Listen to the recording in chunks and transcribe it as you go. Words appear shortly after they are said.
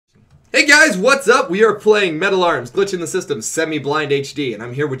Hey guys, what's up? We are playing Metal Arms, Glitch in the System, Semi-Blind HD, and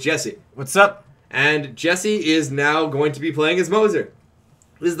I'm here with Jesse. What's up? And Jesse is now going to be playing as Moser.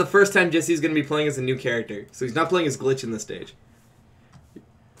 This is the first time Jesse's going to be playing as a new character, so he's not playing as Glitch in the stage.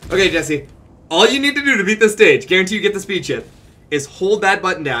 Okay, Jesse, all you need to do to beat this stage, guarantee you get the speed chip, is hold that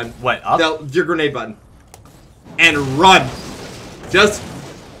button down. What, up? Your grenade button. And run. Just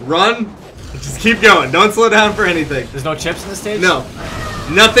run. Just keep going. Don't slow down for anything. There's no chips in the stage? No.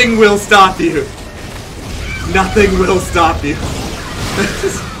 Nothing will stop you. Nothing will stop you.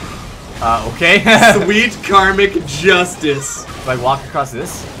 Okay. Sweet karmic justice. Do I walk across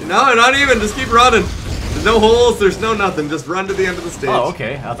this? No, not even. Just keep running. There's no holes. There's no nothing. Just run to the end of the stage. Oh,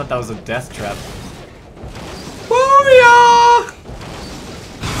 okay. I thought that was a death trap. Booyah!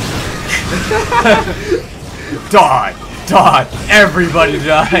 Die! Die! Everybody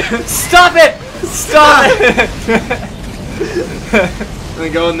die! Stop it! Stop it! And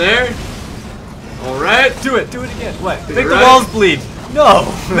then go in there. Alright. Do it! Do it again! What? You're Make right. the walls bleed! No!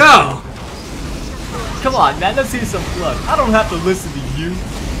 No! Come on, man. Let's see some blood. I don't have to listen to you.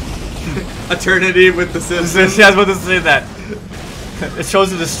 Eternity with the Simpsons. I was about to say that. It chose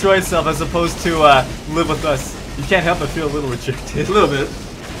to destroy itself as opposed to live with us. You can't help but feel a little rejected. A little bit.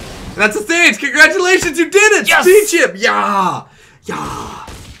 That's the stage! Congratulations, you did it! Yes! Speed chip! Yeah! Yeah!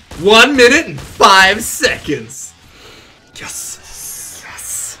 1 minute and 5 seconds. Yes! Yes!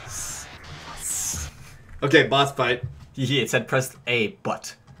 Yes! Okay, boss fight. It said press A,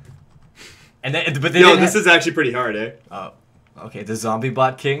 but they Yo, didn't this is actually pretty hard, eh? Oh, okay. The zombie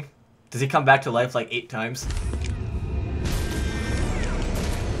bot king. Does he come back to life like 8 times?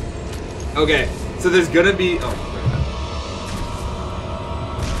 Okay, so there's gonna be... Oh.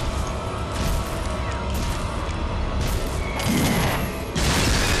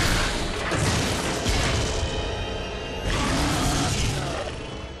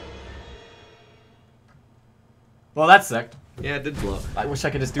 Well, that sucked. Yeah, it did blow. I wish I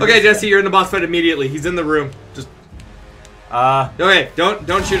could just do Okay, this. Jesse, you're in the boss fight immediately. He's in the room. Just... Okay, don't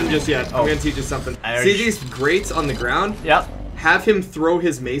shoot him just yet. I'm gonna teach you something. See these grates on the ground? Yep. Have him throw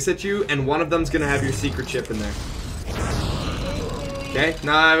his mace at you, and one of them's gonna have your secret chip in there. Okay?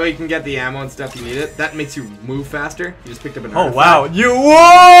 Now you can get the ammo and stuff you need it. That makes you move faster. You just picked up an artifact. Wow. You...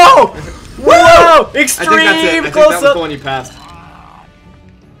 Whoa! Whoa! Extreme I think that's it. I think close that was up. the one you passed.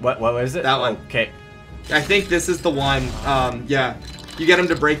 What is it? That one. Okay. I think this is the one. Yeah. You get him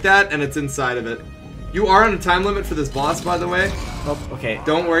to break that, and it's inside of it. You are on a time limit for this boss, by the way. Oh, okay.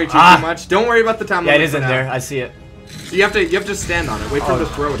 Don't worry too much. Don't worry about the time Yeah, limit. it is in there. I see it. So you have to stand on it. Wait for him to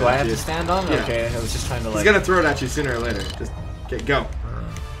throw it Do I at have you. to stand on it? Yeah. Okay, I was just trying to like... He's gonna throw it at you sooner or later. Just, okay, go.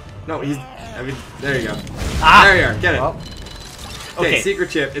 No, he's, I mean, there you go. There you are, get it. Well, Okay, secret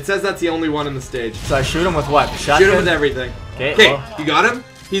chip. It says that's the only one in the stage. So I shoot him with what? The shotgun? Shoot him with everything. Okay, Okay, well. you got him?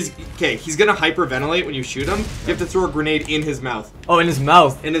 He's gonna hyperventilate when you shoot him. You have to throw a grenade in his mouth. Oh, in his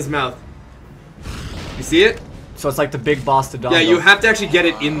mouth. In his mouth. You see it? So it's like the big boss to Dongo. Yeah, you have to actually get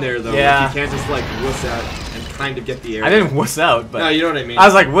it in there, though. Yeah. Like, you can't just, like, wuss out and kind of get the air. I didn't wuss out, but... No, you know what I mean. I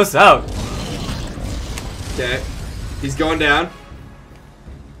was like, wuss out. Okay. He's going down.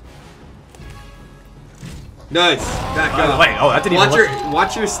 Nice. Back up. Wait, oh, that didn't even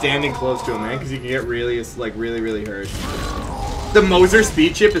Watch your standing close to him, man, because you can get really, like, really hurt. The Moser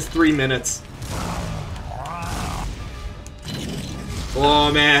speed chip is 3 minutes. Oh,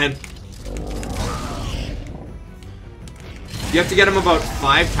 man. You have to get him about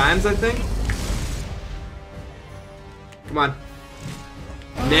 5 times, I think. Come on.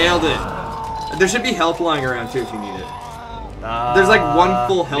 Nailed it. There should be health lying around, too, if you need it. There's, like, 1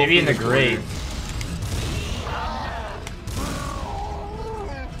 full health. Maybe in the grate.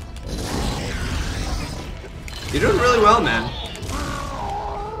 You're doing really well, man.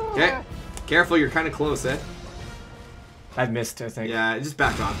 Okay. Careful, you're kind of close, eh? I've missed, I think. Yeah, just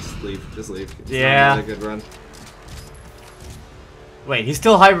back off. Just leave. Just leave. It's Yeah. not a good run. Wait, he's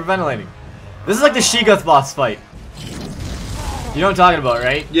still hyperventilating. This is like the Sheegoth boss fight. You know what I'm talking about,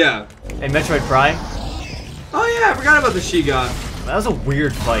 right? Yeah. In Metroid Prime? Oh, yeah, I forgot about the Sheegoth. That was a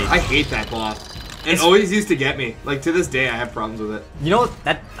weird fight. I hate that boss. It always used to get me. Like, to this day, I have problems with it. You know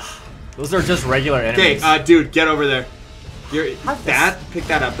what? Those are just regular enemies. Okay, dude, get over there. Pick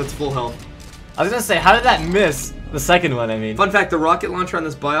that up. That's full health. I was gonna say, how did that miss? The second one, I mean. Fun fact, the rocket launcher on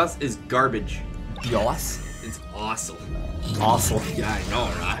this BIOS is garbage. BIOS? It's awesome. Awesome. Yeah, I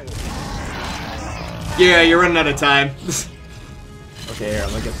know, right? Yeah, you're running out of time. Okay, here,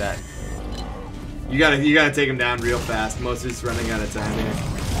 look at that. You gotta take him down real fast. Most of it's running out of time here.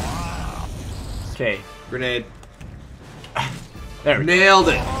 Okay. Grenade. There we go. Nailed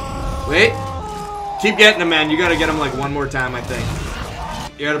it. Wait. Keep getting him, man. You gotta get him like one more time, I think.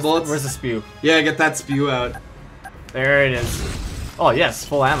 You out of bullets? Where's the spew? Yeah, get that spew out. There it is. Oh yes,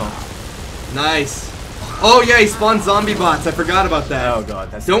 full ammo. Nice. Oh yeah, he spawned zombie bots. I forgot about that. Oh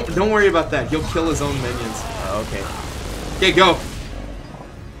god, that's Don't worry about that. He'll kill his own minions. Oh, okay. Okay, go.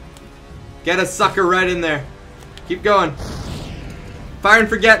 Get a sucker right in there. Keep going. Fire and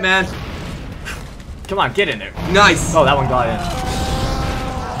forget, man. Come on, get in there. Nice. Oh, that one got in.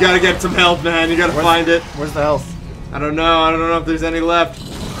 You gotta get some health, man. You gotta find it. Where's the health? I don't know if there's any left.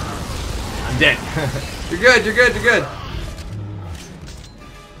 I'm dead. You're good. You're good. You're good.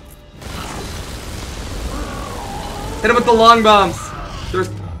 Hit him with the long bombs.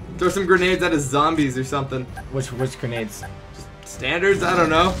 Throw some grenades at his zombies or something. Which grenades? Standards? I don't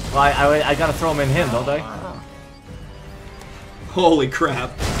know. Well, I gotta throw them in him, don't I? Holy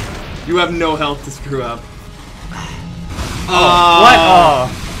crap. You have no health to screw up. What?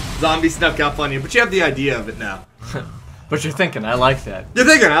 Oh. Zombie snuck up on you, but you have the idea of it now. But you're thinking, I like that. You're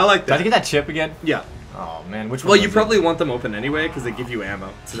thinking, I like Did I that. get that chip again? Yeah. Oh man, which one? Well, you was probably want them open anyway, because they give you ammo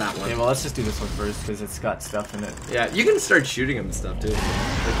to that it? one. Yeah, well, let's just do this one first, because it's got stuff in it. Yeah, you can start shooting them and stuff, too.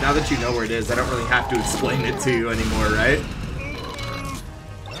 Like, now that you know where it is, I don't really have to explain it to you anymore, right?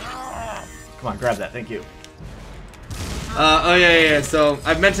 Come on, grab that, thank you. Oh yeah, so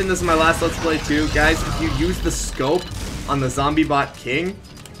I've mentioned this in my last Let's Play too. Guys, if you use the scope on the Zombie Bot King,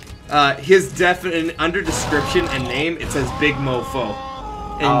 his definite under description and name, it says Big Mofo.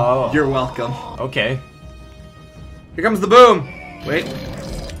 And you're welcome. Okay. Here comes the boom. Wait.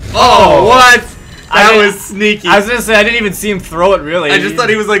 Oh, what? That was sneaky. I was gonna say, I didn't even see him throw it, really. I just thought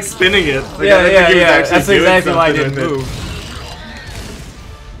he was like spinning it. Like, Yeah, I didn't think he was yeah. actually That's doing exactly why I something didn't with it. move.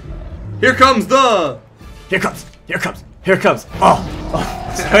 Here comes the... Here comes. Oh.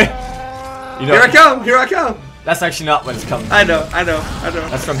 Sorry. You know, Here I come. Here I come. That's actually not when it's coming. I know.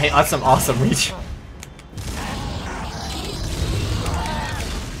 That's some awesome reach.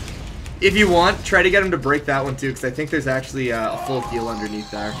 If you want, try to get him to break that one too, because I think there's actually a full heal underneath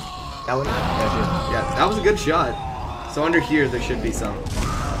there. That one? Yeah, that was a good shot. So under here, there should be some.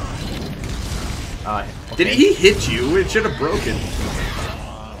 Okay. Did he hit you? It should have broken.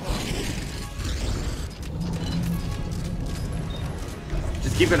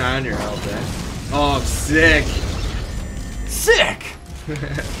 Just keep an eye on your health, eh? Oh, sick. Sick! There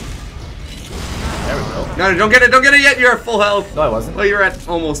we go. No, don't get it yet. You're at full health. No, I wasn't. Oh, you're at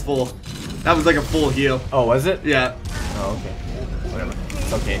almost full. That was like a full heal. Oh, was it? Yeah. Oh, okay. Whatever.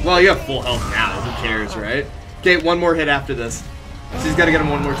 It's okay. Well, you have full health now. Who cares, right? Okay, one more hit after this. So he's got to get him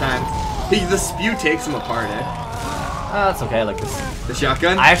one more time. The spew takes him apart, eh? That's okay. I like this. The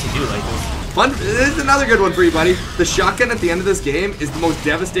shotgun? I actually do like this. Fun. This is another good one for you, buddy. The shotgun at the end of this game is the most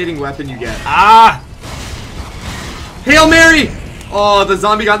devastating weapon you get. Ah! Hail Mary! Oh, the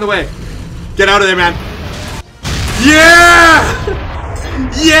zombie got in the way. Get out of there, man. Yeah!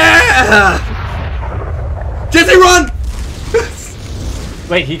 Yeah! Jesse, run!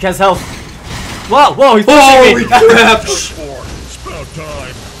 Wait, he has health. Whoa, he's pushing Holy me! crap! It's about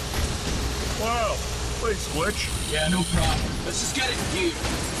time. Wow, thanks, Glitch. Yeah, no problem. Let's just get it in gear.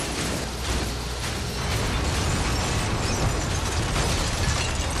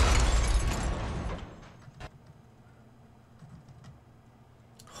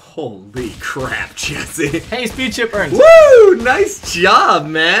 Holy crap, Jesse. Hey, speed chip earned. Woo! Nice job,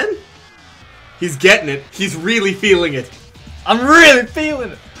 man. He's getting it. He's really feeling it. I'm really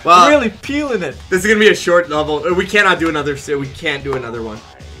feeling it. Wow. I'm really peeling it. This is gonna be a short level. We cannot do another. We can't do another one.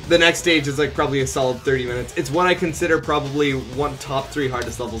 The next stage is like probably a solid 30 minutes. It's what I consider probably one top 3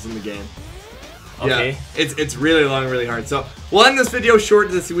 hardest levels in the game. Okay. Yeah, it's really long, really hard. So we'll end this video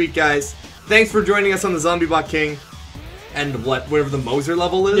short this week, guys. Thanks for joining us on the Zombie Bot King and whatever the Moser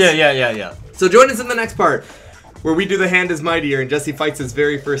level is. Yeah. So join us in the next part where we do the Hand is Mightier and Jesse fights his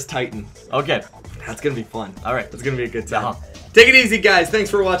very first Titan. Okay. That's gonna be fun. All right. That's gonna be a good time. Uh-huh. Take it easy, guys. Thanks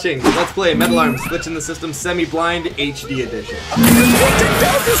for watching. Let's play Metal Arms Glitch in the System Semi-Blind HD Edition.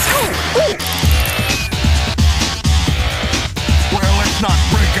 Well, let's not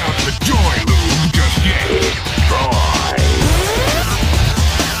break out the joy loom just yet.